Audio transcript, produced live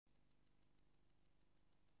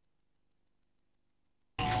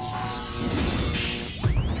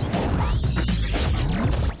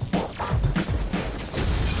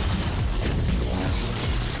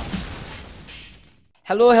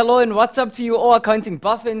Hello, hello, and what's up to you all accounting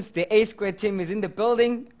buffins? The A Squared team is in the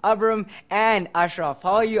building. Abram and Ashraf.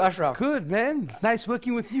 How are you, Ashraf? Good, man. Nice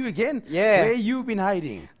working with you again. Yeah. Where you been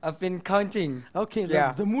hiding? I've been counting. Okay,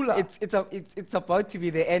 Yeah. the moolah. It's about to be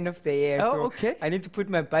the end of the year, Oh, so okay. I need to put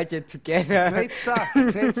my budget together. Great stuff,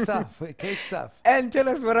 great stuff, great stuff. And tell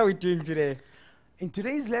us, what are we doing today? In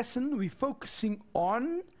today's lesson, we're focusing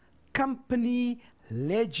on company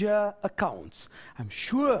ledger accounts. I'm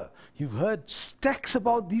sure you've heard stacks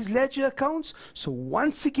about these ledger accounts. So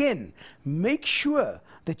once again, make sure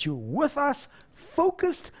that you're with us,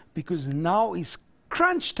 focused, because now is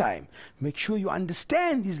crunch time. Make sure you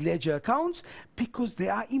understand these ledger accounts because they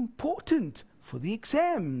are important for the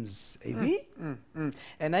exams. Amy?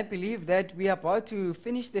 And I believe that we are about to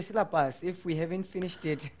finish the syllabus. If we haven't finished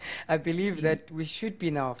it, I believe that we should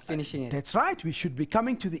be now finishing it. That's right. We should be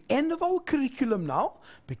coming to the end of our curriculum now,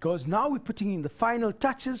 because now we're putting in the final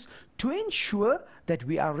touches to ensure that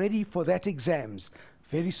we are ready for that exams.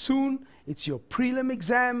 Very soon, it's your prelim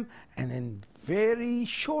exam, and then very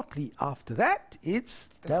shortly after that, it's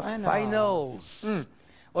the finals.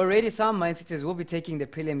 Already some mindsetters will be taking the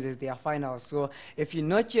prelims as their finals. So if you're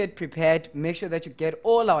not yet prepared, make sure that you get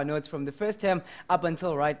all our notes from the first term up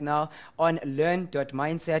until right now on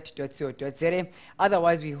learn.mindset.co.za.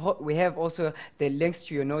 Otherwise, we have also the links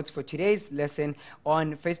to your notes for today's lesson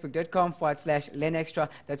on facebook.com/learnextra.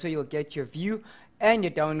 That's where you'll get your view and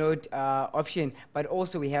your download option. But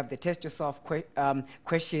also we have the test yourself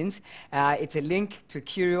questions. It's a link to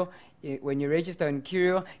Curio. When you register on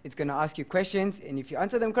Curio, it's going to ask you questions, and if you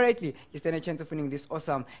answer them correctly, you stand a chance of winning this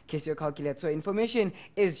awesome Casio calculator. So information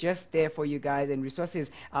is just there for you guys, and resources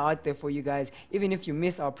are out there for you guys. Even if you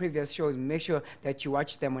miss our previous shows, make sure that you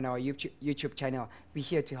watch them on our YouTube channel. We're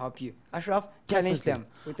here to help you. Ashraf, challenge them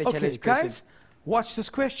with the challenge question. Guys, watch this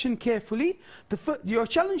question carefully. Your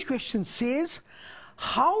challenge question says,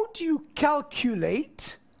 how do you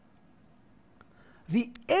calculate the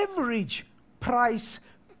average price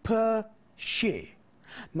per share?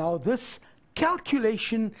 Now this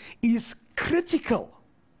calculation is critical,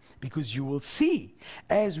 because you will see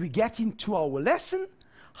as we get into our lesson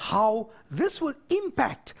how this will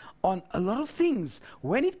impact on a lot of things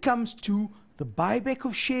when it comes to the buyback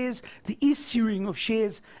of shares, the issuing of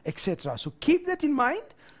shares, etc. So keep that in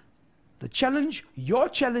mind. The challenge, your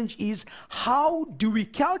challenge, is how do we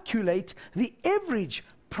calculate the average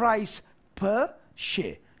price per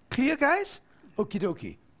share? Clear, guys? Okie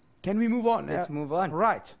dokie. Can we move on? Let's move on.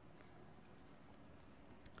 Right.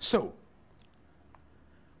 So,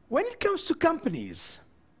 when it comes to companies,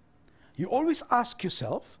 you always ask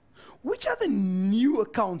yourself, which are the new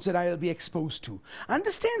accounts that I'll be exposed to?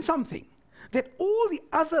 Understand something, that all the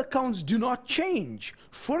other accounts do not change.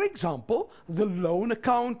 For example, the loan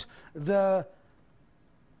account, the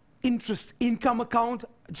interest income account,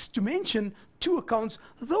 just to mention two accounts,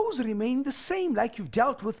 those remain the same like you've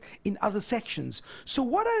dealt with in other sections. So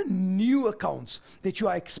what are new accounts that you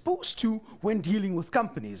are exposed to when dealing with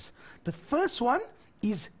companies? The first one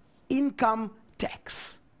is income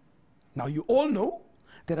tax. Now you all know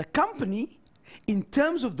that a company, in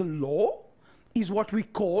terms of the law, is what we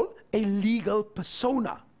call a legal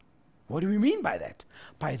persona. What do we mean by that?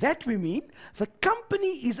 By that we mean the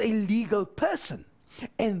company is a legal person,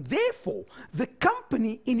 and therefore the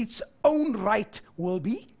company in its own right will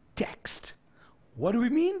be taxed. What do we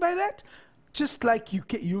mean by that? Just like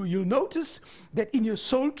you'll notice that in your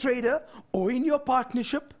sole trader or in your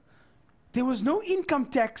partnership, there was no income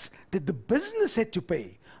tax that the business had to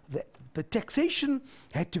pay. The taxation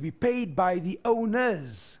had to be paid by the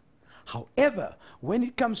owners. However, when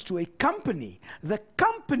it comes to a company, the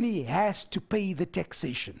company has to pay the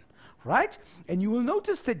taxation. Right? And you will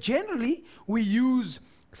notice that generally we use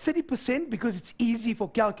 30% because it's easy for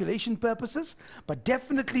calculation purposes, but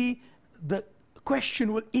definitely the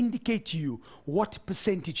question will indicate to you what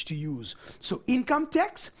percentage to use. So income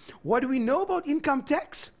tax, what do we know about income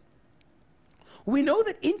tax? We know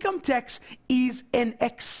that income tax is an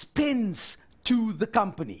expense to the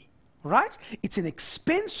company. Right? It's an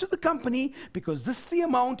expense to the company because this is the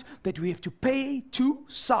amount that we have to pay to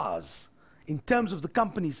SARS. In terms of the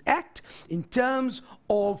Companies Act, in terms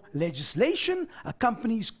of legislation, a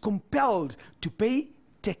company is compelled to pay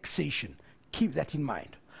taxation. Keep that in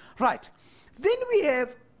mind. Right. Then we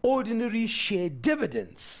have ordinary share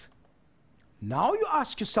dividends. Now you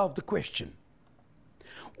ask yourself the question,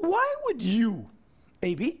 why would you,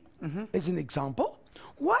 AB, as an example,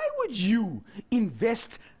 why would you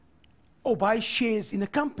invest or buy shares in a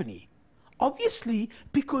company? Obviously,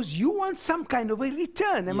 because you want some kind of a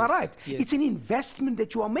return, am I right? Yes. It's an investment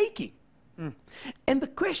that you are making. And the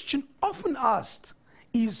question often asked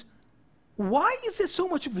is, why is there so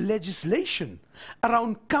much of legislation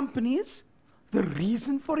around companies? The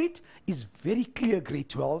reason for it is very clear, grade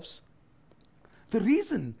 12s. The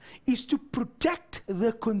reason is to protect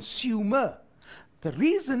the consumer. The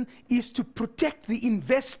reason is to protect the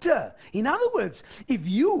investor. In other words, if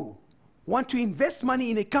you want to invest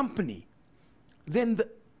money in a company, then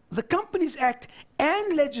the Companies Act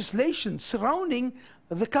and legislation surrounding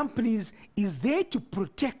the companies is there to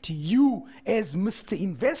protect you as Mr.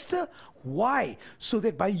 Investor. Why? So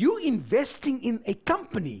that by you investing in a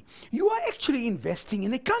company, you are actually investing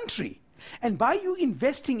in a country. And by you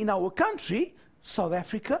investing in our country, South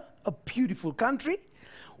Africa, a beautiful country,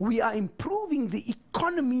 we are improving the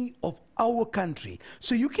economy of our country.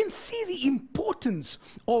 So you can see the importance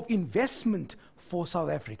of investment for South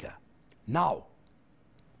Africa. Now,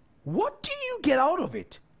 what do you get out of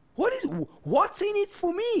it? What's in it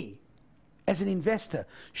for me as an investor?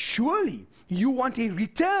 Surely you want a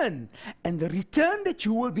return, and the return that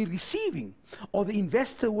you will be receiving, or the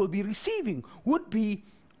investor will be receiving, would be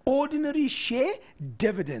ordinary share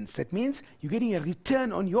dividends. That means you're getting a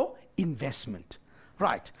return on your investment.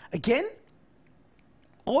 Right. Again,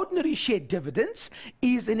 ordinary share dividends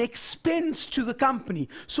is an expense to the company.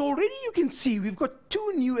 So already you can see we've got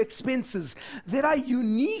two new expenses that are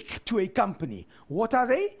unique to a company. What are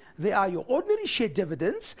they? They are your ordinary share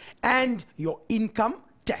dividends and your income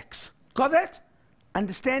tax. Got that?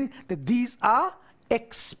 Understand that these are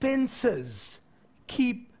expenses.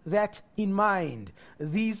 Keep that in mind.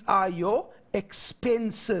 These are your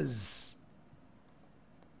expenses.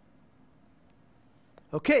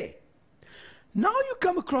 Okay. Now you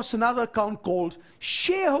come across another account called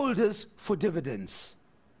shareholders for dividends.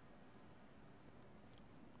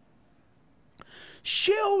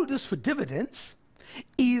 Shareholders for dividends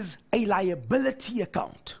is a liability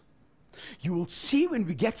account. You will see when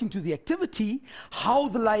we get into the activity how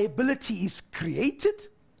the liability is created,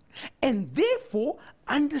 and therefore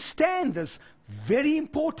understand this very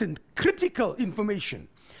important, critical information.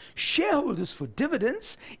 Shareholders for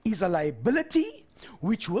dividends is a liability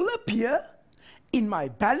which will appear in my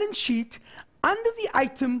balance sheet under the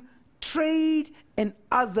item trade and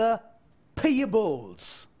other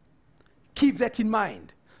payables. Keep that in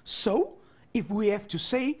mind. So, if we have to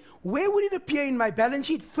say, where would it appear in my balance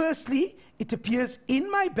sheet? Firstly, it appears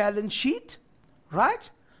in my balance sheet,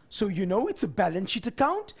 right? So you know it's a balance sheet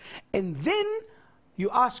account. And then you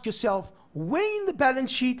ask yourself, where in the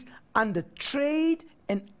balance sheet under trade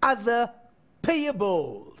and other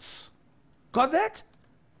payables? Got that?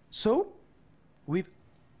 So, we've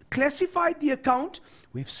classified the account.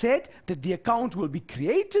 We've said that the account will be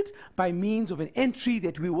created by means of an entry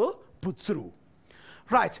that we will put through.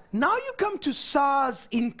 Right, now you come to SARS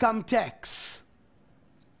income tax.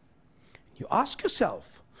 You ask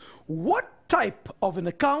yourself, what type of an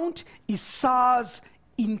account is SARS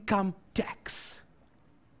income tax?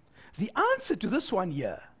 The answer to this one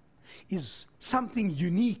here is something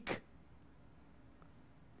unique.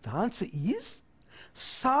 The answer is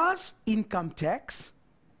SARS income tax.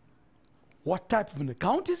 What type of an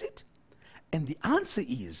account is it? And the answer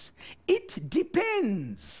is, it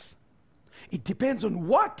depends. It depends on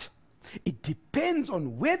what? It depends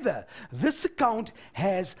on whether this account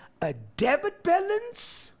has a debit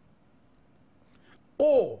balance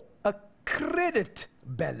or a credit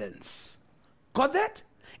balance. Got that?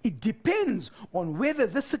 It depends on whether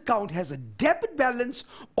this account has a debit balance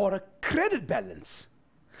or a credit balance.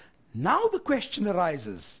 Now the question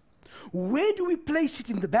arises, where do we place it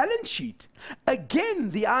in the balance sheet? Again,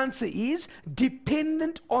 the answer is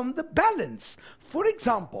dependent on the balance. For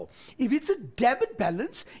example, if it's a debit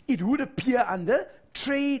balance, it would appear under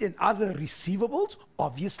trade and other receivables.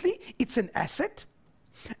 Obviously, it's an asset.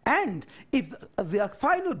 And if the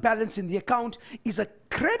final balance in the account is a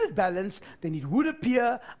credit balance, then it would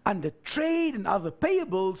appear under trade and other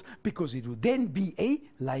payables, because it would then be a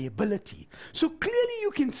liability. So clearly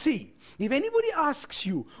you can see, if anybody asks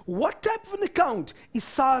you what type of an account is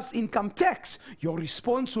SARS income tax, your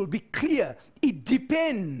response will be clear. It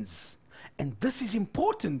depends. And this is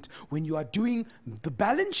important when you are doing the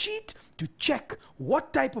balance sheet, to check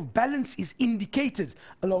what type of balance is indicated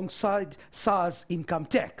alongside SARS income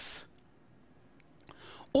tax.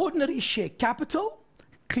 Ordinary share capital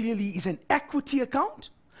clearly is an equity account.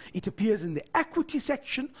 It appears in the equity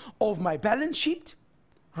section of my balance sheet,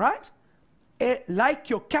 right? Like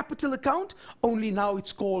your capital account, only now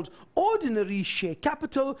it's called ordinary share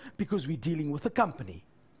capital because we're dealing with a company.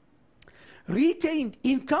 Retained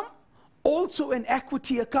income, also an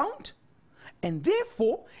equity account. And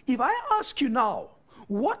therefore, if I ask you now,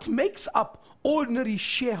 what makes up ordinary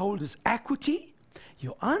shareholders' equity?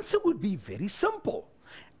 Your answer would be very simple.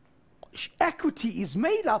 equity is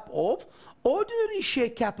made up of ordinary share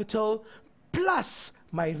capital plus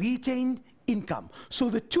my retained income. So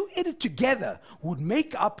the two added together would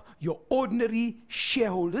make up your ordinary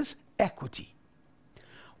shareholders' equity.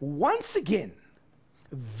 Once again,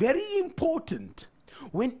 very important,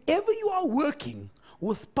 whenever you are working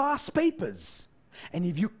with past papers, and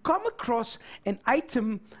if you come across an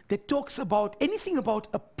item that talks about anything about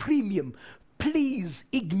a premium, please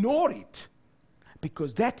ignore it,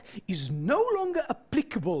 because that is no longer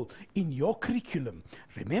applicable in your curriculum.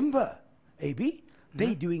 Remember, AB,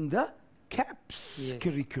 they're doing the CAPS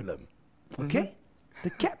curriculum. Okay? The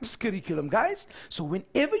CAPS curriculum, guys. So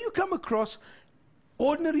whenever you come across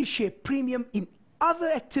ordinary share premium in other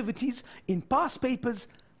activities, in past papers,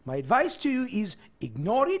 my advice to you is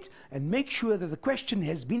ignore it and make sure that the question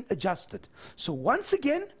has been adjusted. So once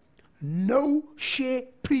again, no share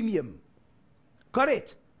premium. Got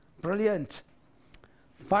it? Brilliant.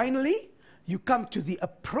 Finally, you come to the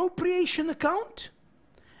appropriation account.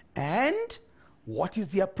 And what is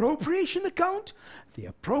the appropriation account? The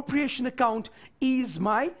appropriation account is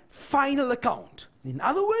my final account. In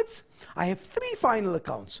other words, I have three final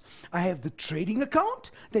accounts. I have the trading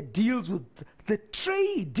account that deals with the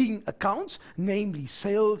trading accounts, namely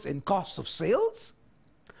sales and cost of sales.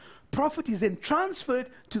 Profit is then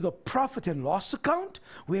transferred to the profit and loss account,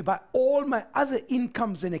 whereby all my other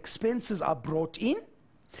incomes and expenses are brought in.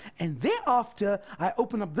 And thereafter, I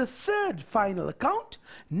open up the third final account,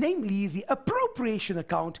 namely the appropriation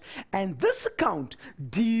account. And this account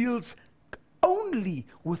deals only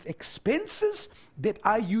with expenses that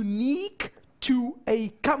are unique to a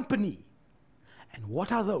company. And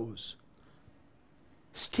what are those?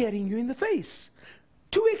 Staring you in the face.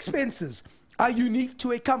 Two expenses are unique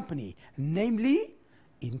to a company, namely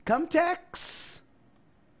income tax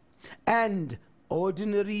and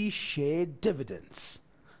ordinary share dividends.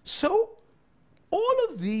 So, all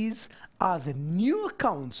of these are the new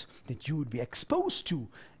accounts that you would be exposed to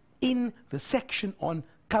in the section on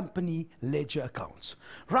company ledger accounts.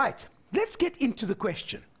 Right, let's get into the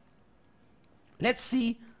question. Let's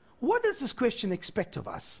see, what does this question expect of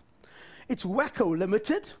us? It's WACO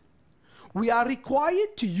Limited. We are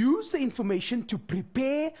required to use the information to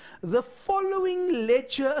prepare the following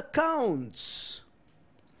ledger accounts.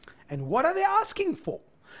 And what are they asking for?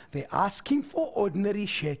 They're asking for ordinary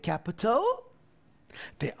share capital.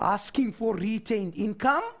 They're asking for retained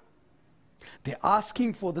income. They're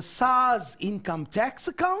asking for the SARS income tax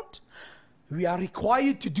account. We are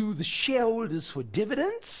required to do the shareholders for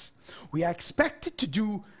dividends. We are expected to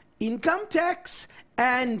do income tax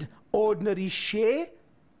and ordinary share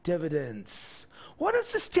dividends. What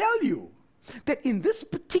does this tell you? That in this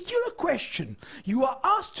particular question, you are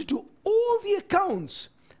asked to do all the accounts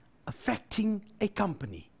affecting a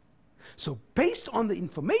company. So based on the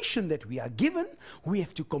information that we are given, we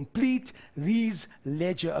have to complete these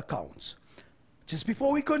ledger accounts. Just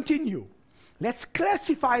before we continue, let's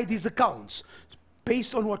classify these accounts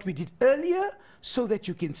based on what we did earlier so that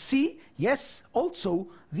you can see, yes, also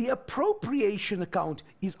the appropriation account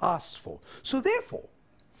is asked for. So therefore,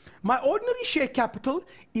 my ordinary share capital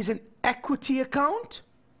is an equity account,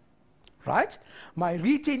 right? My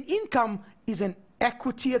retained income is an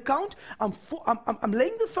equity account. I'm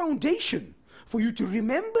laying the foundation for you to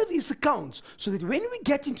remember these accounts so that when we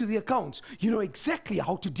get into the accounts, you know exactly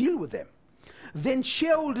how to deal with them. Then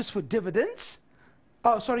shareholders for dividends,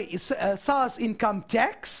 SARS income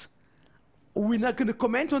tax. We're not going to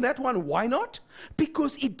comment on that one. Why not?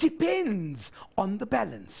 Because it depends on the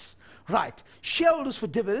balance. Right, shareholders for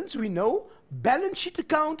dividends, we know. Balance sheet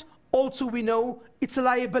account, also we know it's a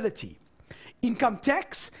liability. Income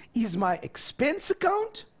tax is my expense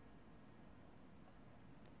account.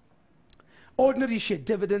 Ordinary share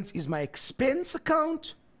dividends is my expense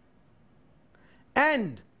account.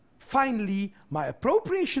 And finally, my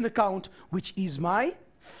appropriation account, which is my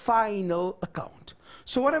final account.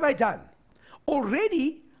 So what have I done?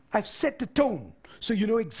 Already, I've set the tone. So you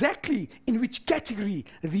know exactly in which category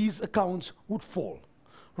these accounts would fall.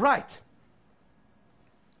 Right.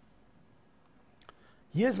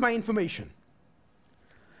 Here's my information.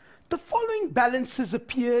 The following balances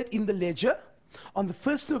appeared in the ledger on the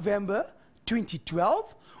 1st November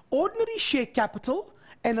 2012. Ordinary share capital,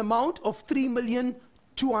 an amount of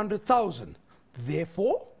 3,200,000.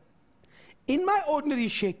 Therefore, in my ordinary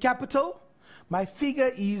share capital, my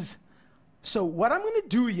figure is, so what I'm going to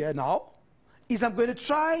do here now is I'm going to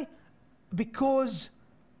try, because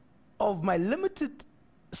of my limited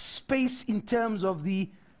space in terms of the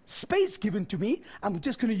space given to me, I'm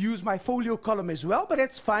just going to use my folio column as well, but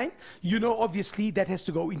that's fine. You know, obviously, that has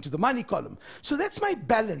to go into the money column. So that's my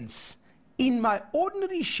balance in my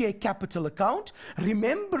ordinary share capital account,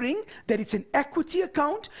 remembering that it's an equity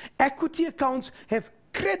account. Equity accounts have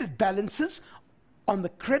credit balances. On the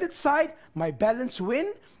credit side, my balance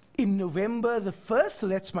when? In November the 1st, so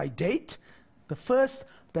that's my date. The 1st,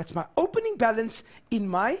 that's my opening balance in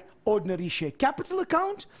my ordinary share capital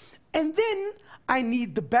account. And then I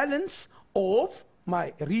need the balance of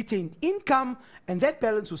my retained income, and that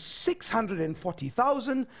balance was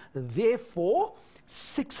 640,000. Therefore,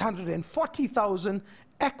 640,000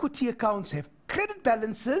 equity accounts have credit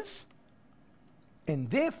balances, and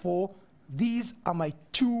therefore, these are my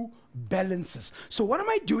two balances. So what am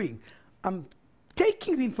I doing? I'm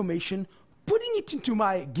taking the information, putting it into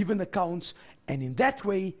my given accounts, and in that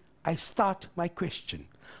way, I start my question.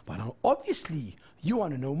 But now, obviously, you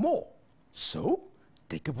want to know more. So,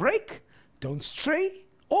 take a break, don't stray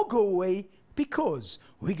or go away, because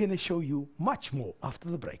we're going to show you much more after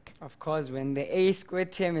the break. Of course, when the A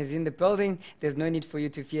squared term is in the building, there's no need for you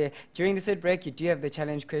to fear. During the third break, you do have the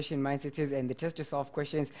challenge question mindsets and the test yourself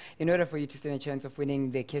questions in order for you to stand a chance of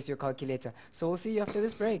winning the Casio calculator. So we'll see you after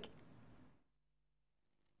this break.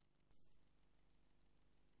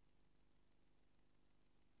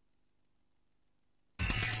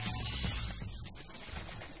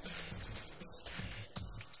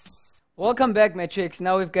 Welcome back, Matrix.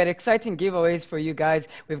 Now we've got exciting giveaways for you guys.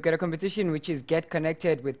 We've got a competition which is Get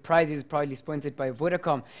Connected with prizes proudly sponsored by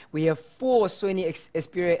Vodacom. We have 4 Sony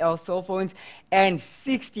Xperia L cell phones and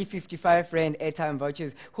 60 55 Rand airtime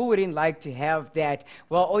vouchers. Who wouldn't like to have that?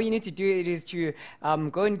 Well, all you need to do is to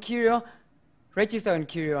go on Curio, register on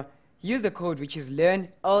Curio, use the code which is LEARN,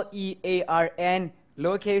 LEARN,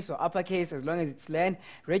 lowercase or uppercase, as long as it's LEARN,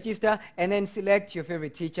 register, and then select your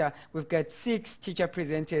favorite teacher. We've got 6 teacher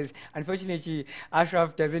presenters. Unfortunately,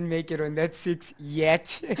 Ashraf doesn't make it on that 6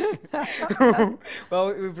 yet.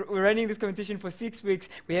 Well, we're running this competition for 6 weeks.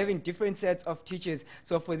 We're having different sets of teachers.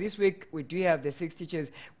 So for this week, we do have the 6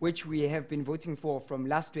 teachers which we have been voting for from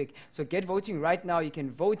last week. So get voting right now. You can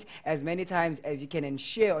vote as many times as you can and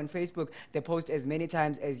share on Facebook the post as many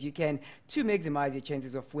times as you can to maximize your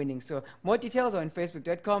chances of winning. So more details on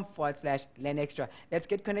facebook.com/learnextra. Let's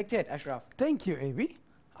get connected, Ashraf. Thank you, Avi.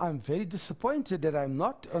 I'm very disappointed that I'm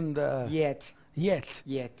not on the... Yet.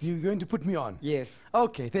 You're going to put me on? Yes.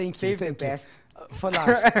 Okay, thank you. Save the best. For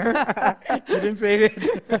last. You didn't say it.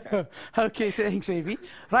 Okay, thanks, Avi.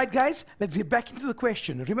 Right, guys, let's get back into the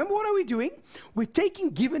question. Remember, what are we doing? We're taking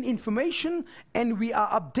given information and we are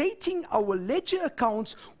updating our ledger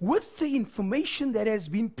accounts with the information that has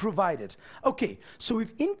been provided. Okay, so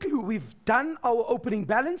we've done our opening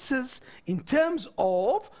balances in terms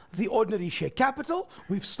of the ordinary share capital.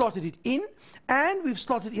 We've slotted it in, and we've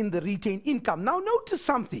slotted in the retained income. Now, notice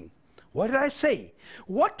something. What did I say?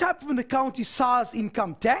 What type of an account is SARS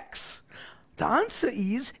income tax? The answer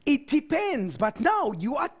is, it depends. But now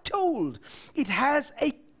you are told it has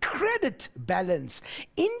a credit balance,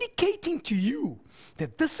 indicating to you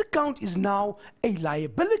that this account is now a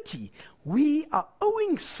liability. We are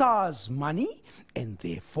owing SARS money, and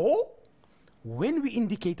therefore, when we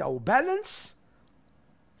indicate our balance,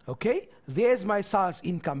 okay, there's my SARS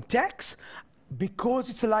income tax. Because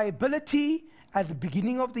it's a liability, at the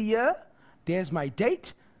beginning of the year, there's my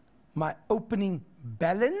date, my opening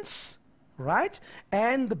balance, right?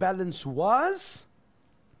 And the balance was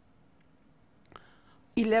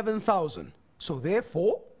 11,000. So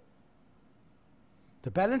therefore,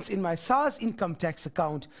 the balance in my SARS income tax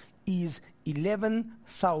account is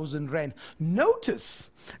 11,000 Rand.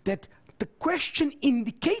 Notice that the question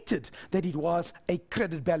indicated that it was a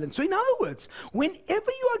credit balance. So in other words, whenever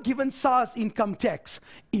you are given SARS income tax,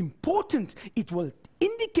 important, it will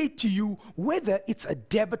indicate to you whether it's a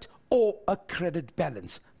debit or a credit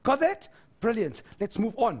balance. Got that? Brilliant. Let's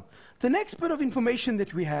move on. The next bit of information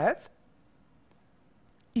that we have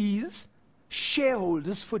is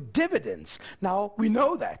shareholders for dividends. Now, we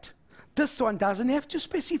know that this one doesn't have to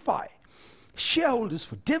specify. Shareholders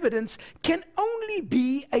for dividends can only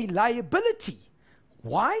be a liability.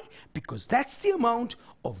 Why? Because that's the amount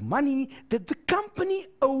of money that the company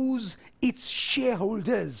owes its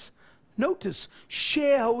shareholders. Notice,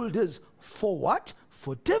 shareholders for what?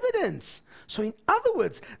 For dividends. So in other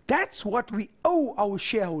words, that's what we owe our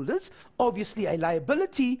shareholders. Obviously a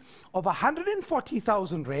liability of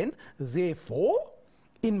 140,000 Rand. Therefore,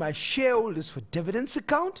 in my shareholders for dividends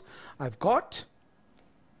account, I've got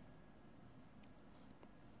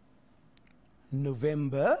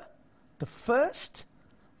November the 1st,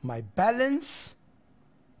 my balance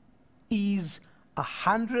is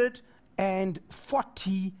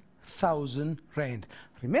 140,000 Rand.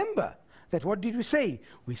 Remember, that, what did we say?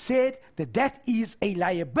 We said that that is a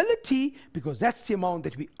liability because that's the amount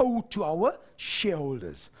that we owe to our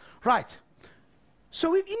shareholders. Right.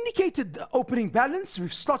 So we've indicated the opening balance,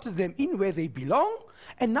 we've slotted them in where they belong,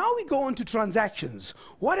 and now we go on to transactions.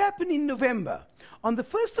 What happened in November? On the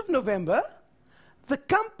 1st of November, the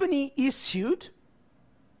company issued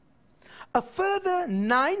a further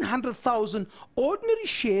 900,000 ordinary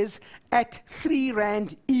shares at 3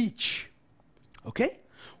 Rand each. Okay?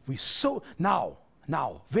 Now,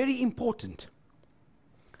 very important.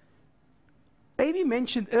 Amy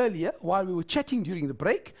mentioned earlier, while we were chatting during the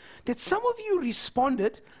break, that some of you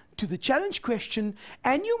responded to the challenge question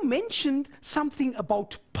and you mentioned something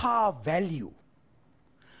about par value.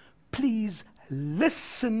 Please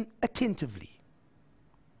listen attentively.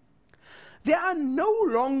 There are no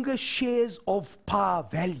longer shares of par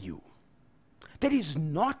value. That is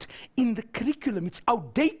not in the curriculum. It's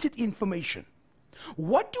outdated information.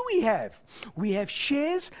 What do we have? We have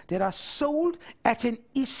shares that are sold at an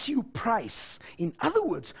issue price. In other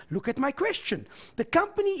words, look at my question. The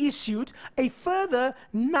company issued a further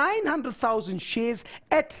 900,000 shares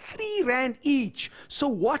at 3 Rand each. So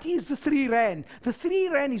what is the 3 Rand? The 3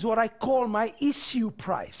 Rand is what I call my issue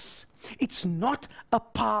price. It's not a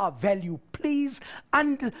par value. Please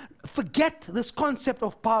forget this concept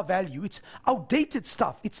of par value. It's outdated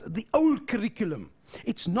stuff. It's the old curriculum.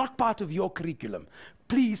 It's not part of your curriculum.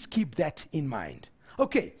 Please keep that in mind.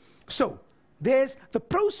 Okay, so there's the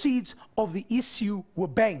proceeds of the issue were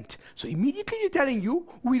banked. So immediately you're telling you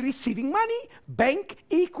we're receiving money. Bank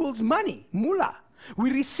equals money, mullah.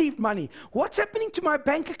 We received money. What's happening to my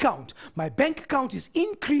bank account? My bank account is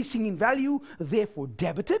increasing in value, therefore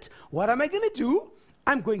debited. What am I going to do?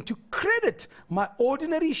 I'm going to credit my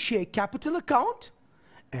ordinary share capital account.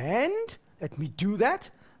 And let me do that.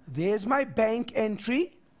 There's my bank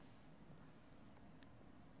entry.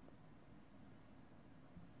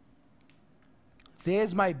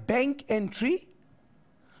 There's my bank entry.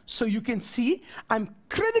 So you can see I'm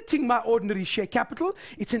crediting my ordinary share capital.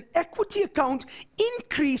 It's an equity account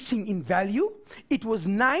increasing in value. It was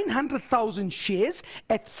 900,000 shares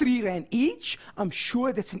at 3 Rand each. I'm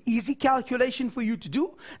sure that's an easy calculation for you to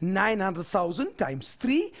do. 900,000 times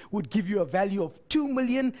 3 would give you a value of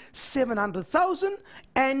 2,700,000,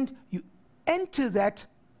 and you enter that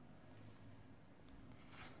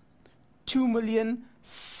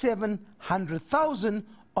 2,700,000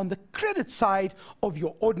 on the credit side of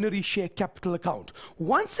your ordinary share capital account.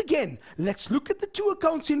 Once again, let's look at the two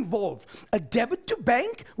accounts involved. A debit to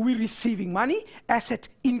bank, we're receiving money, asset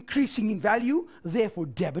increasing in value, therefore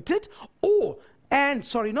debited,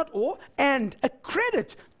 and a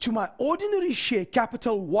credit to my ordinary share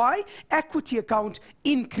capital, Y, equity account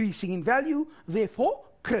increasing in value, therefore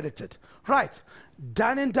credited. Right,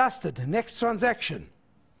 done and dusted. Next transaction.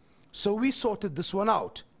 So we sorted this one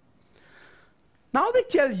out. Now they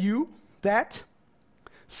tell you that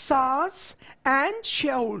SARS and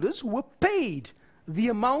shareholders were paid the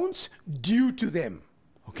amounts due to them.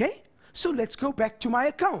 Okay? So let's go back to my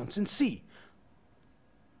accounts and see.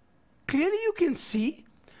 Clearly you can see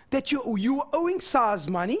that you were owing SARS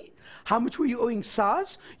money. How much were you owing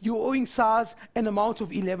SARS? You were owing SARS an amount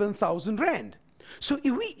of 11,000 Rand. So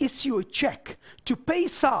if we issue a check to pay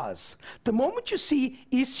SARS, the moment you see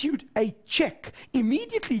issued a check,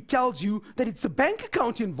 immediately tells you that it's the bank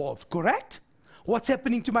account involved, correct? What's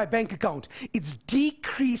happening to my bank account? It's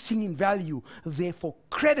decreasing in value, therefore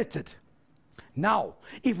credited. Now,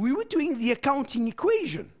 if we were doing the accounting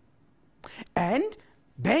equation and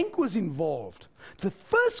bank was involved, the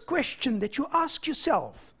first question that you ask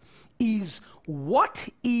yourself is, what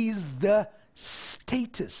is the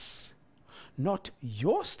status? Not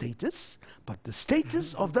your status, but the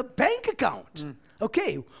status of the bank account.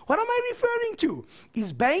 Okay, what am I referring to?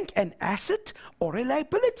 Is bank an asset or a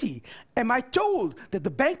liability? Am I told that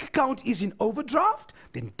the bank account is in overdraft?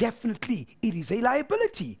 Then definitely it is a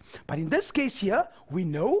liability. But in this case here, we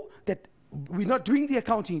know that we're not doing the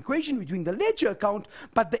accounting equation, we're doing the ledger account,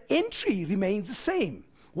 but the entry remains the same.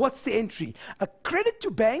 What's the entry? A credit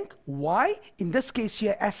to bank, Y, in this case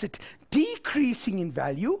here, asset decreasing in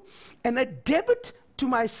value, and a debit to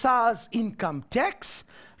my SARS income tax.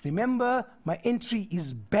 Remember, my entry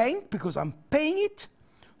is bank because I'm paying it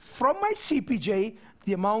from my CPJ.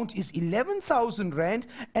 The amount is 11,000 Rand,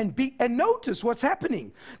 and notice what's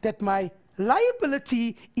happening, that my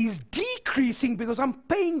liability is decreasing because I'm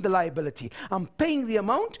paying the liability. I'm paying the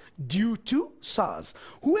amount due to SARS.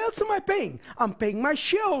 Who else am I paying? I'm paying my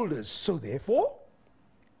shareholders. So therefore,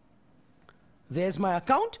 there's my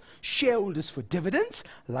account, shareholders for dividends,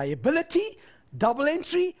 liability, double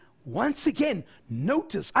entry, once again,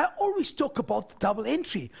 notice I always talk about the double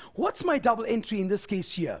entry. What's my double entry in this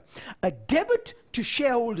case here? A debit to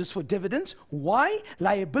shareholders for dividends. Why?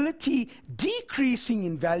 Liability decreasing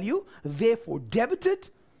in value, therefore debited.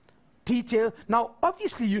 Detail. Now,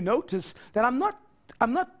 obviously, you notice that I'm not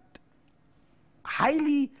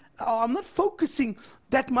focusing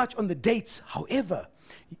that much on the dates. However,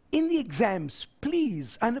 in the exams,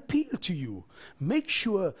 please, an appeal to you, make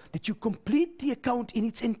sure that you complete the account in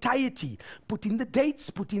its entirety. Put in the dates,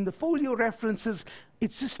 put in the folio references.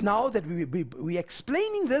 It's just now that we're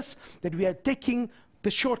explaining this, that we are taking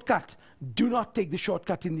the shortcut. Do not take the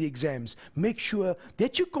shortcut in the exams. Make sure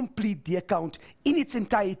that you complete the account in its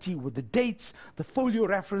entirety with the dates, the folio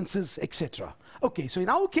references, etc. Okay, so in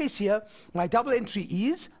our case here, my double entry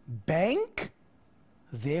is bank.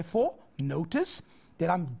 Therefore, notice that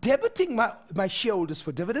I'm debiting my shareholders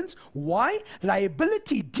for dividends. Why?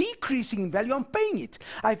 Liability decreasing in value, I'm paying it.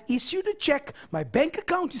 I've issued a check, my bank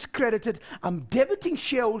account is credited, I'm debiting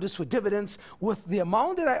shareholders for dividends with the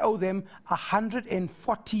amount that I owe them,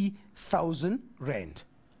 140,000 Rand.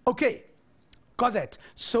 Okay, got that.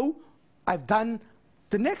 So I've done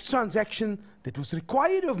the next transaction that was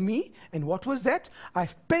required of me, and what was that?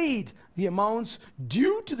 I've paid the amounts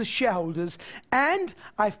due to the shareholders, and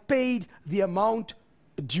I've paid the amount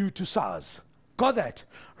due to SARS. Got that?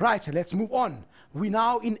 Right, let's move on. We're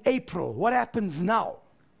now in April. What happens now?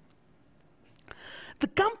 The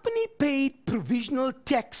company paid provisional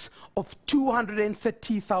tax of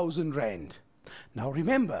 230,000 Rand. Now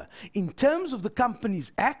remember, in terms of the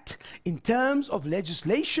Companies Act, in terms of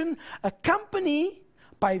legislation, a company,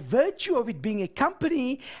 by virtue of it being a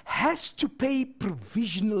company, has to pay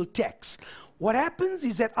provisional tax. What happens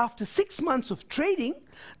is that after 6 months of trading,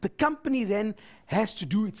 the company then has to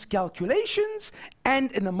do its calculations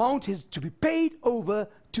and an amount is to be paid over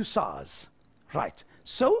to SARS. Right.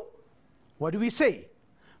 So, what do we say?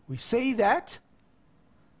 We say that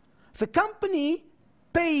the company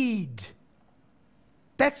paid.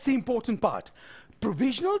 That's the important part.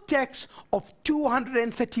 Provisional tax of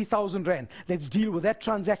 230,000 Rand. Let's deal with that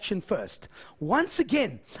transaction first. Once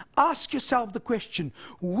again, ask yourself the question,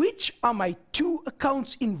 which are my two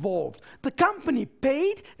accounts involved? The company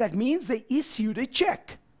paid, that means they issued a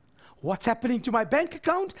check. What's happening to my bank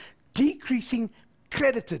account? Decreasing,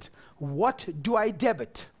 credited. What do I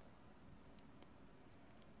debit?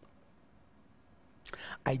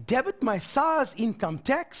 I debit my SARS income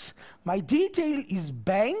tax. My detail is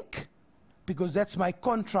bank, because that's my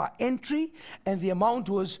contra entry, and the amount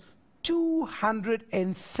was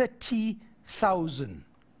 230,000.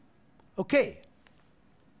 Okay.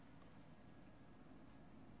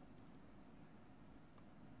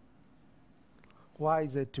 Why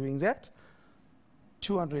is it doing that?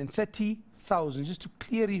 230,000, just to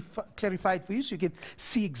clarify it for you so you can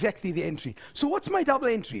see exactly the entry. So what's my double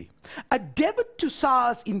entry? A debit to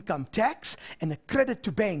SARS income tax and a credit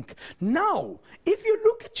to bank. Now, if you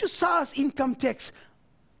look at your SARS income tax,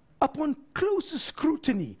 upon closer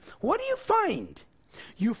scrutiny, what do you find?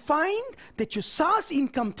 You find that your SARS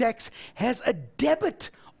income tax has a debit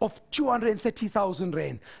of 230,000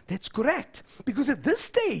 Rand. That's correct, because at this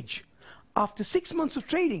stage, after 6 months of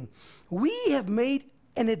trading, we have made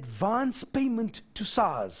an advance payment to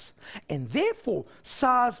SARS, and therefore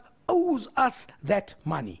SARS owes us that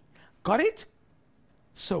money. Got it?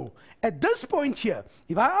 So at this point here,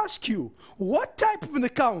 if I ask you what type of an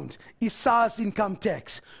account is SARS income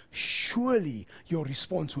tax, surely your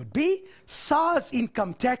response would be SARS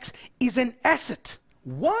income tax is an asset.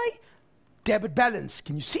 Why? Debit balance.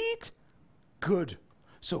 Can you see it? Good.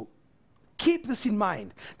 So keep this in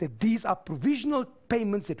mind, that these are provisional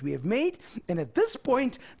payments that we have made, and at this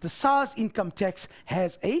point, the SARS income tax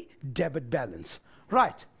has a debit balance.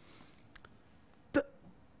 Right. The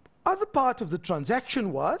other part of the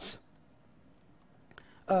transaction was,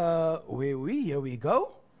 here we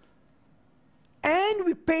go, and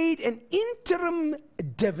we paid an interim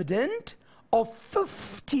dividend of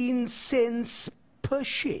 15 cents per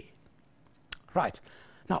share. Right.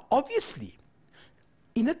 Now, obviously,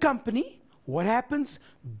 in a company, what happens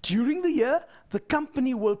during the year? The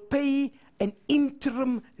company will pay an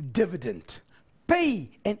interim dividend. Pay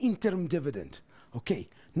an interim dividend. Okay,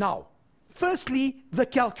 now, firstly, the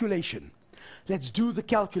calculation. Let's do the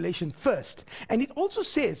calculation first. And it also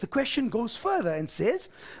says, the question goes further and says,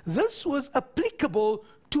 this was applicable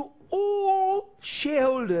to all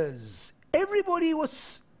shareholders. Everybody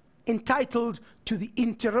was entitled to the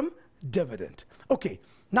interim dividend. Okay.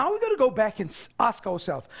 Now we're going to go back and ask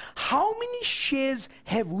ourselves, how many shares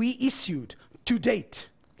have we issued to date?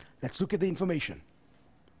 Let's look at the information.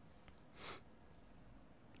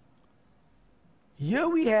 Here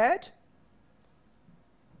we had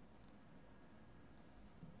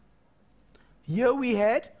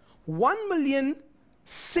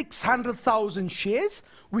 1,600,000 shares,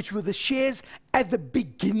 which were the shares at the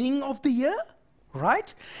beginning of the year,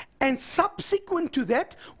 right? And subsequent to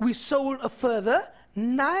that, we sold a further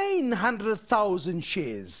 900,000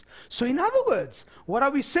 shares. So in other words, what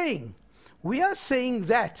are we saying? We are saying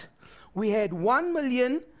that we had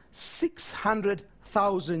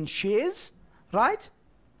 1,600,000 shares, right?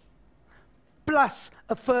 Plus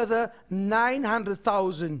a further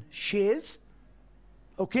 900,000 shares,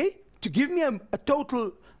 okay? To give me a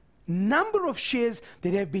total number of shares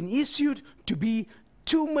that have been issued to be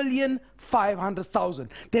 2,500,000.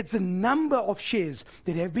 That's the number of shares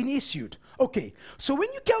that have been issued. Okay, so when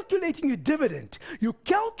you're calculating your dividend, you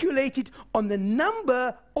calculate it on the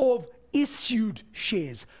number of issued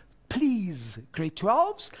shares. Please, grade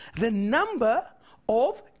 12s, the number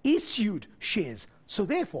of issued shares. So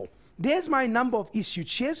therefore, there's my number of issued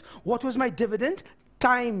shares. What was my dividend?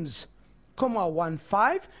 Times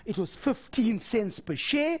 0.15. It was 15 cents per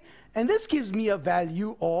share. And this gives me a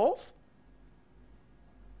value of,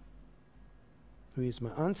 here's my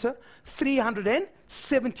answer,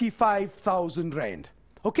 375,000 Rand.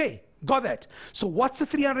 Okay, got that. So what's the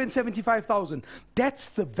 375,000? That's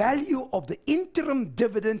the value of the interim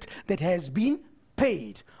dividend that has been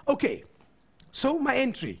paid. Okay, so my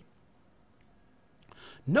entry.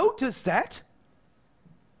 Notice that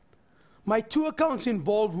my two accounts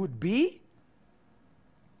involved would be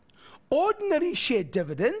ordinary share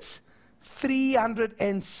dividends,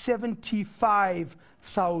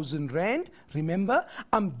 375,000 Rand. Remember,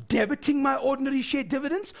 I'm debiting my ordinary share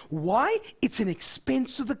dividends. Why? It's an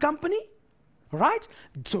expense to the company, right?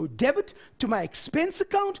 So debit to my expense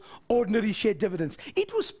account, ordinary share dividends.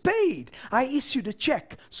 It was paid. I issued a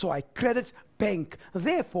check, so I credit bank.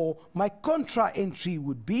 Therefore, my contra entry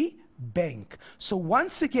would be bank. So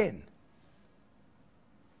once again,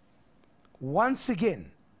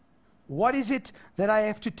 what is it that I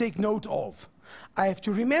have to take note of? I have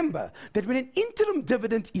to remember that when an interim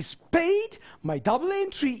dividend is paid, my double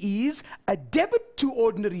entry is a debit to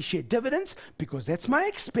ordinary share dividends because that's my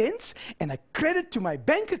expense, and a credit to my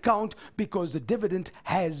bank account because the dividend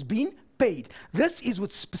has been paid. This is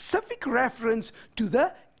with specific reference to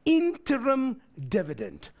the interim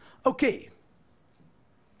dividend. Okay.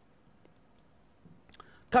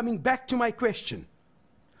 Coming back to my question.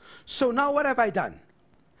 So now what have I done?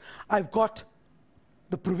 I've got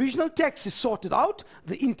the provisional tax is sorted out,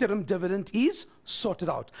 the interim dividend is sorted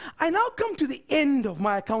out. I now come to the end of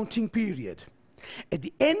my accounting period. At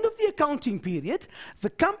the end of the accounting period, the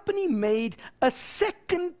company made a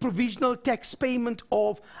second provisional tax payment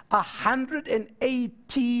of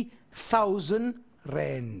 180,000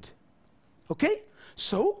 Rand. Okay?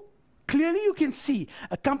 So, clearly you can see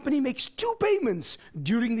a company makes two payments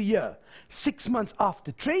during the year, 6 months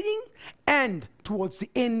after trading and towards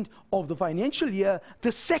the end of the financial year,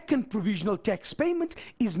 the second provisional tax payment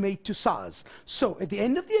is made to SARS. So at the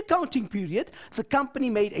end of the accounting period, the company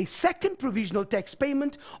made a second provisional tax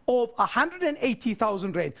payment of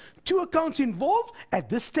 180,000 Rand. Two accounts involved. At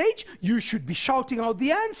this stage, you should be shouting out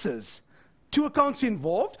the answers. Two accounts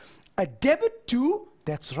involved, a debit to,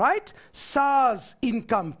 that's right, SARS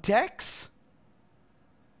income tax,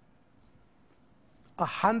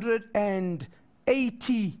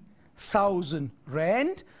 180,000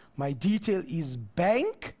 Rand. My detail is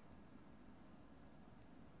bank.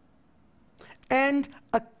 And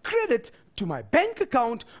a credit to my bank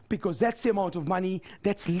account because that's the amount of money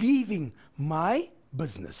that's leaving my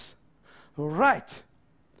business. Right.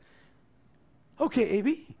 Okay,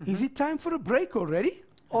 AB, is it time for a break already?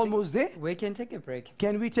 Almost there? We can take a break.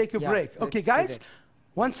 Can we take a break? Okay, guys,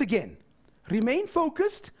 once again, remain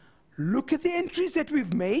focused. Look at the entries that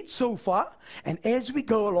we've made so far, and as we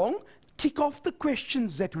go along, tick off the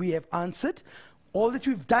questions that we have answered. All that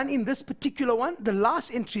we've done in this particular one, the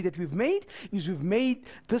last entry that we've made, is we've made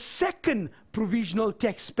the second provisional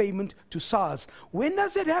tax payment to SARS. When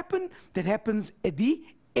does that happen? That happens at the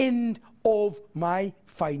end of my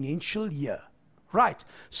financial year. Right,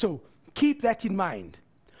 so keep that in mind.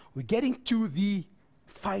 We're getting to the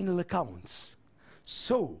final accounts.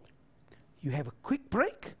 So, you have a quick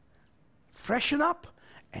break, freshen up,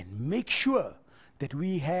 and make sure that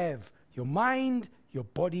we have your mind, your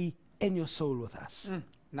body, and your soul with us.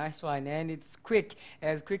 Nice one, and it's quick.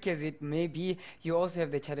 As quick as it may be, you also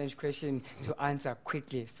have the challenge question to answer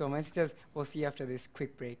quickly. So, my sisters, we'll see you after this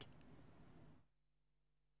quick break.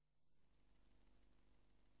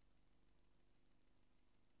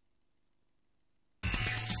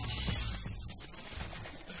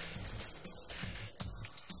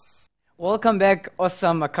 Welcome back,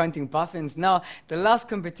 awesome accounting buffins. Now, the last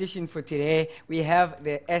competition for today, we have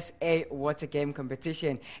the SA Water Game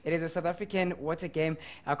competition. It is a South African water game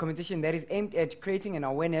competition that is aimed at creating an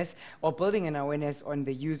awareness or building an awareness on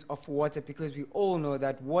the use of water, because we all know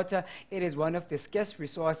that water, it is one of the scarce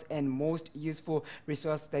resource and most useful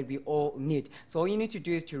resource that we all need. So all you need to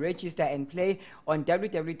do is to register and play on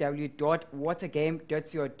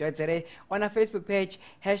www.watergame.co.za, on our Facebook page,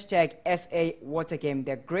 hashtag SA Water Game.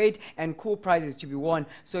 They're great and cool prizes to be won,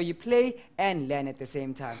 so you play and learn at the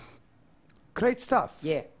same time. Great stuff.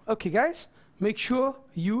 Yeah. Okay, guys, make sure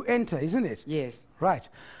you enter, isn't it? Yes. Right.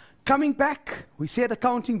 Coming back, we said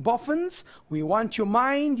accounting boffins, we want your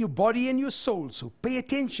mind, your body, and your soul. So pay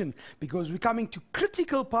attention, because we're coming to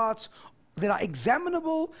critical parts that are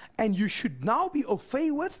examinable and you should now be au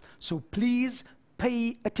fait with. So please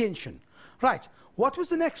pay attention. Right. What was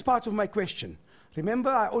the next part of my question? Remember,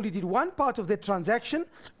 I only did one part of the transaction,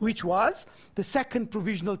 which was the second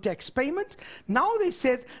provisional tax payment. Now they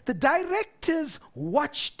said the directors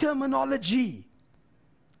watch terminology.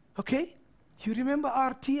 Okay? You remember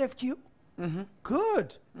RTFQ? Mm-hmm.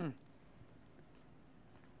 Good.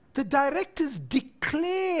 The directors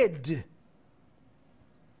declared.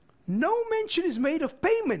 No mention is made of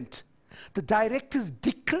payment. The directors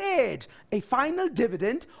declared a final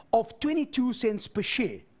dividend of 22 cents per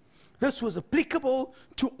share. This was applicable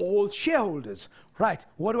to all shareholders. Right,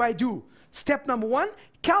 what do? Step number one,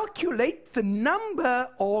 calculate the number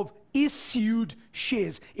of issued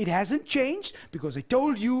shares. It hasn't changed because I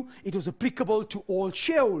told you it was applicable to all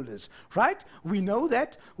shareholders. Right, we know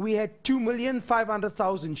that we had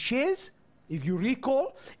 2,500,000 shares. If you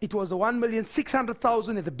recall, it was the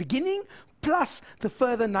 1,600,000 at the beginning, plus the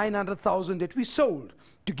further 900,000 that we sold,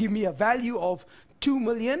 to give me a value of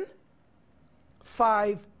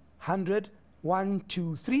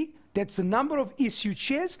 2,500,123. That's the number of issued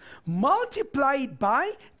shares multiplied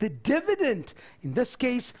by the dividend. In this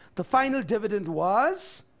case, the final dividend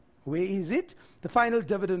was, where is it? The final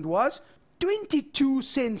dividend was 22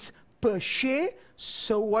 cents per share.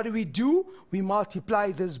 So what do? We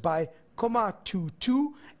multiply this by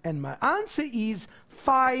 0.22, and my answer is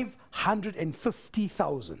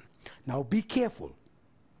 550,000. Now be careful.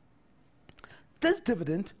 This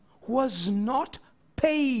dividend was not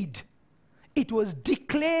paid. It was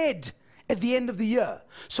declared at the end of the year.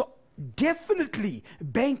 So definitely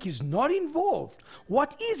bank is not involved.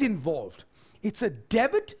 What is involved? It's a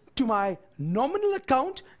debit to my nominal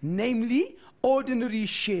account, namely ordinary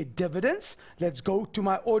share dividends. Let's go to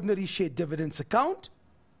my ordinary share dividends account.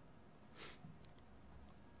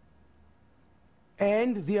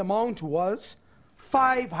 And the amount was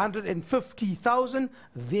 550,000.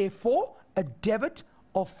 Therefore, a debit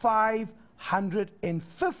of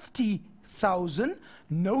 550,000.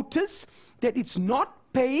 Notice that it's not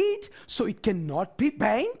paid, so it cannot be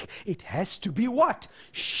bank. It has to be what?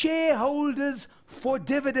 Shareholders for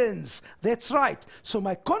dividends. That's right. So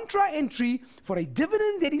my contra entry for a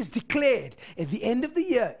dividend that is declared at the end of the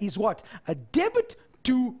year is what? A debit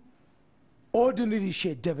to ordinary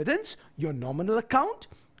share dividends, your nominal account.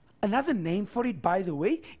 Another name for it, by the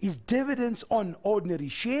way, is dividends on ordinary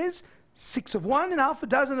shares. 6 of one and half a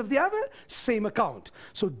dozen of the other, same account.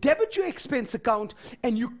 So debit your expense account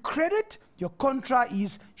and you credit your contra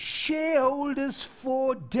is shareholders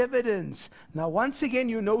for dividends. Now once again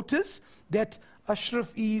you notice that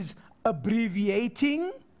Ashraf is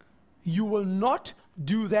abbreviating. You will not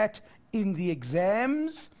do that in the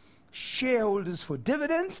exams. Shareholders for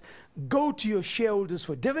dividends. Go to your shareholders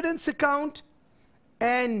for dividends account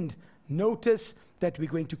and notice that we're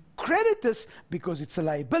going to credit this because it's a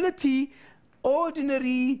liability,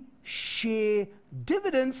 ordinary share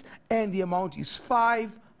dividends, and the amount is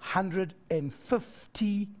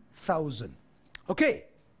 550,000. Okay,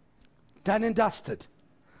 done and dusted.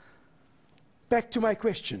 Back to my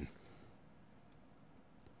question.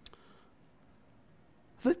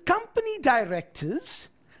 The company directors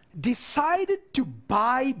decided to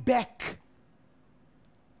buy back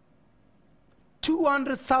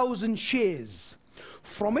 200,000 shares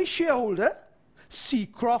from a shareholder, C.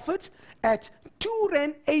 Crawford, at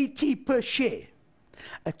R2.80 per share.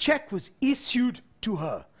 A check was issued to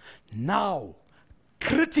her. Now,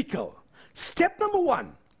 critical. Step number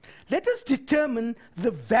one, let us determine the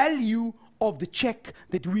value of the check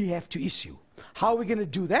that we have to issue. How are we going to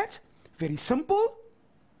do that? Very simple.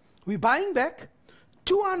 We're buying back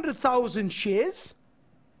 200,000 shares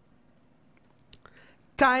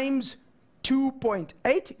times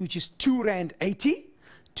 2.8, which is R2.80,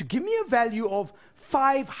 to give me a value of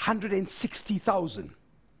 560,000.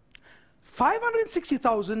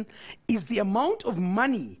 560,000 is the amount of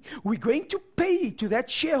money we're going to pay to that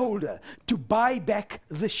shareholder to buy back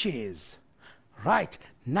the shares. Right,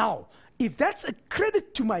 now, if that's a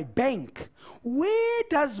credit to my bank, where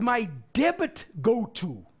does my debit go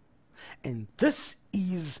to? And this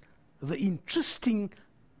is the interesting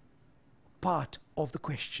part of the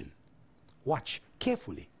question. Watch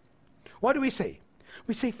carefully. What do we say?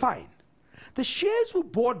 We say, fine. The shares were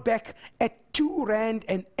bought back at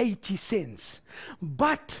R2.80.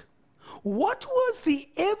 But what was the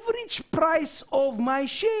average price of my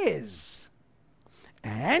shares?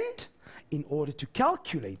 And in order to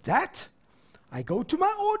calculate that, I go to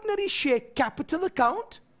my ordinary share capital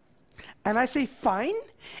account and I say, fine,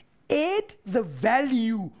 add the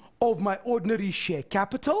value of my ordinary share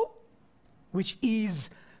capital, which is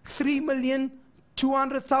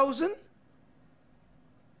 3,200,000,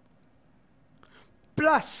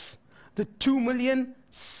 plus the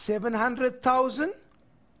 2,700,000.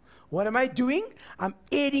 What am I doing? I'm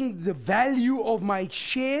adding the value of my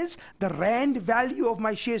shares, the rand value of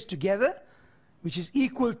my shares together, which is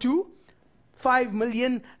equal to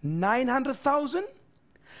 5,900,000.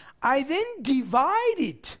 I then divide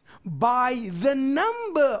it by the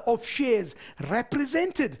number of shares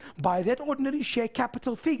represented by that ordinary share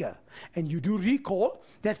capital figure. And you do recall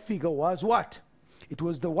that figure was what? It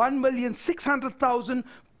was the 1,600,000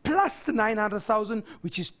 plus the 900,000,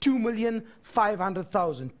 which is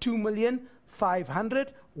 2,500,000. 2,500,000,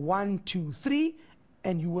 1, 2, 3.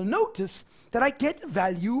 And you will notice that I get a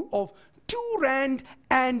value of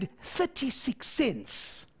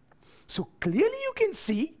R2.36. So clearly you can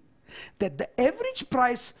see that the average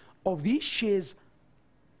price of these shares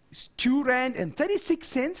is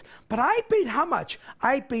R2.36, but I paid how much?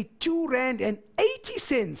 I paid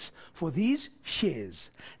R2.80 for these shares.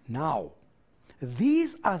 Now,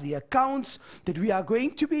 these are the accounts that we are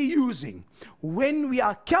going to be using when we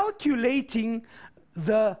are calculating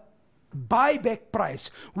the buyback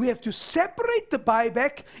price. We have to separate the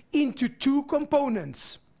buyback into two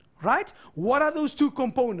components, right? What are those two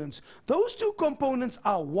components? Those two components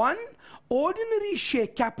are, one, ordinary share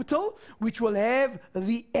capital, which will have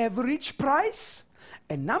the average price,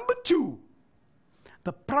 and number two,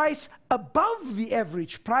 the price above the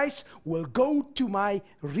average price will go to my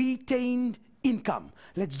retained income.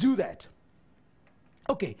 Let's do that.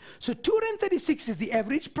 Okay, so R2.36 is the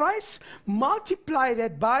average price. Multiply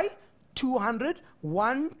that by 200,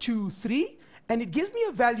 1, 2, 3, and it gives me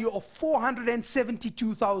a value of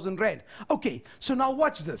 472,000 rand. Okay, so now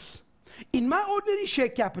watch this. In my ordinary share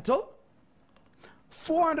capital,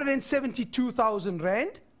 472,000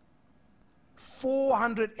 rand,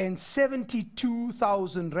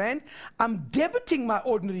 472,000 rand. I'm debiting my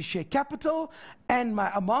ordinary share capital, and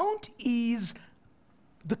my amount is,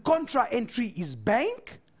 the contra entry is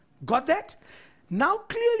bank. Got that? Now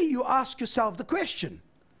clearly you ask yourself the question.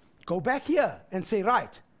 Go back here and say,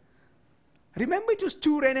 right, remember it was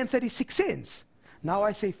R2.36. Now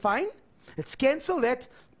I say, fine, let's cancel that.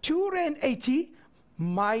 R2.80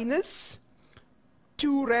 minus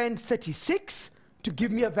R2.36 to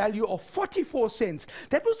give me a value of 44 cents.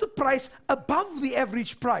 That was the price above the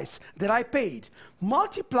average price that I paid.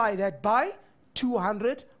 Multiply that by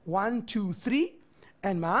 200, 1, 2, 3,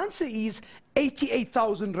 and my answer is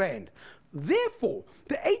 88,000 rand. Therefore,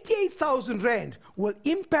 the 88,000 rand will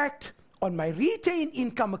impact on my retained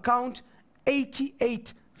income account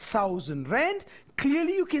 88,000 rand.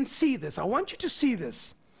 Clearly you can see this. I want you to see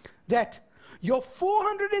this, that your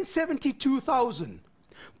 472,000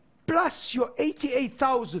 plus your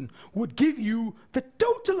 88,000 would give you the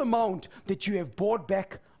total amount that you have bought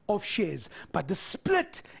back of shares. But the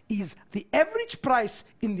split is the average price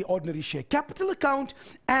in the ordinary share capital account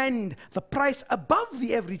and the price above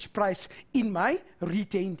the average price in my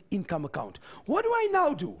retained income account. What do I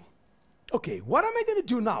now do? Okay, what am I going to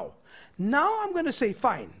do now? Now I'm going to say,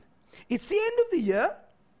 fine, it's the end of the year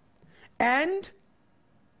and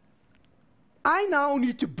I now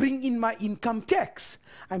need to bring in my income tax.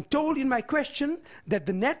 I'm told in my question that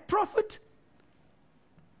the net profit,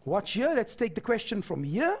 watch here, let's take the question from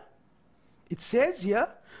here. It says here,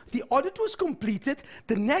 the audit was completed,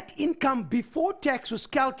 the net income before tax was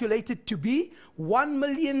calculated to be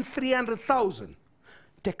 1,300,000.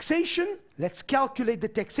 Taxation, let's calculate the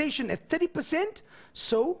taxation at 30%.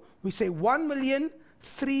 So we say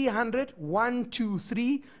 1,300,000, 1, 2,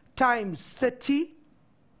 3 times 30.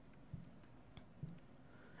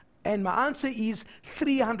 And my answer is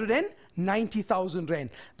 390,000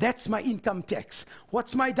 rand. That's my income tax.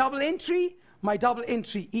 What's my double entry? My double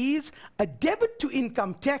entry is a debit to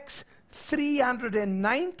income tax,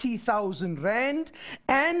 390,000 rand,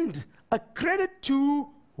 and a credit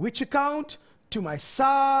to Which account? To my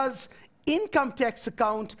SARS income tax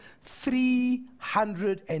account,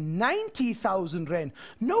 390,000 Rand.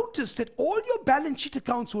 Notice that all your balance sheet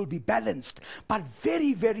accounts will be balanced, but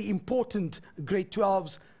very, very important, grade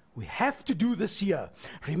 12s, we have to do this here.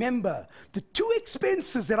 Remember, the two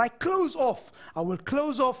expenses that I close off, I will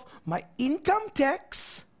close off my income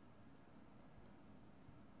tax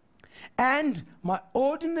and my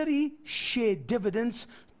ordinary share dividends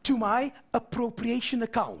to my appropriation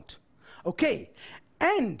account. Okay,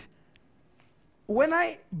 and when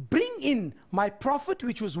I bring in my profit,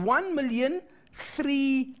 which was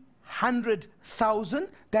 1,300,000,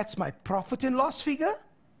 that's my profit and loss figure,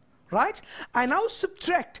 right? I now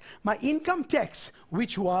subtract my income tax,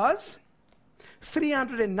 which was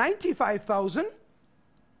 395,000,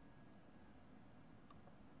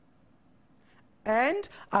 and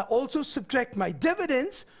I also subtract my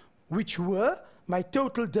dividends, which were, my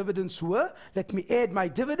total dividends were, let me add my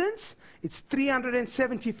dividends, it's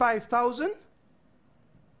 375,000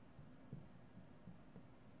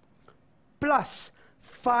 plus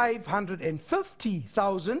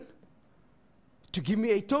 550,000 to give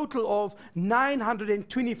me a total of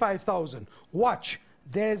 925,000. Watch,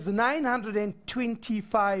 there's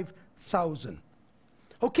 925,000.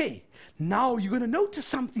 Okay, now you're going to notice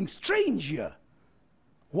something strange here.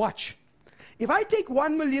 Watch. If I take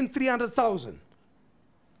 1,300,000,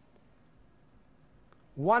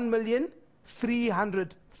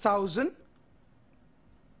 1,300,000,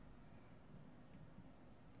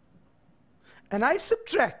 and I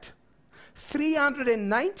subtract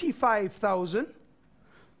 395,000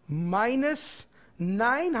 minus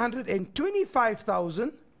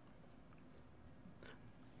 925,000.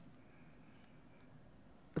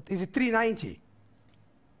 Is it 390?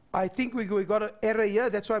 I think we got an error here.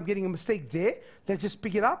 That's why I'm getting a mistake there. Let's just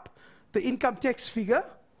pick it up. The income tax figure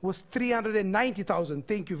was 390,000.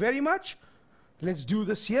 Thank you very much. Let's do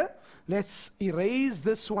this here. Let's erase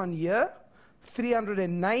this one here.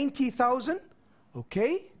 390,000.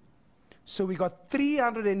 Okay, so we got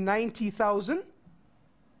 390,000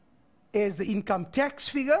 as the income tax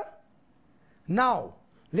figure. Now,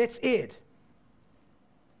 let's add.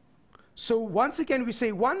 So once again, we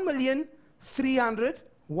say 1,300,000,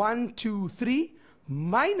 1, 2, 3,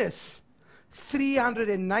 minus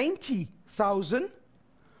 390,000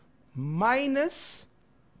 minus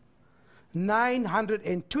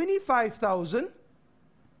 925,000.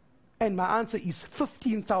 And my answer is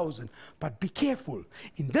 15,000. But be careful.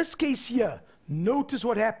 In this case here, notice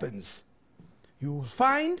what happens. You will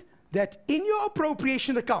find that in your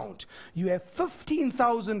appropriation account, you have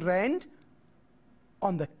 15,000 Rand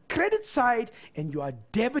on the credit side, and you are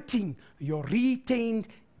debiting your retained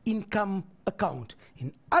income account.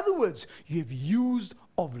 In other words, you have used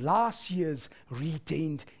of last year's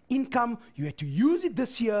retained income. You had to use it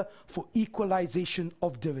this year for equalization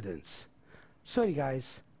of dividends. Sorry,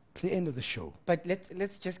 guys. It's the end of the show. But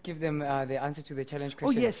let's just give them the answer to the challenge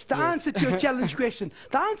question. Oh yes, the answer to your challenge question.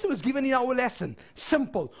 The answer was given in our lesson.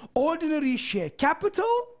 Simple. Ordinary share capital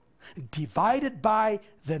divided by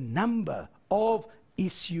the number of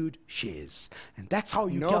issued shares. And that's how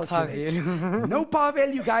you calculate. No par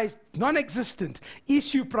value, guys. Non-existent.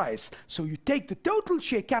 Issue price. So you take the total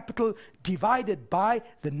share capital divided by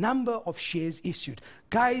the number of shares issued.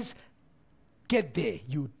 Guys, get there.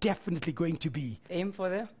 You're definitely going to be aim for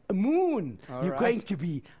the moon. All You're right. going to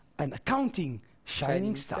be an accounting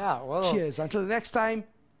shining star. Well, cheers. Until next time,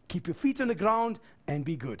 keep your feet on the ground and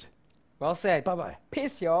be good. Well said. Bye-bye.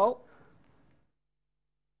 Peace, y'all.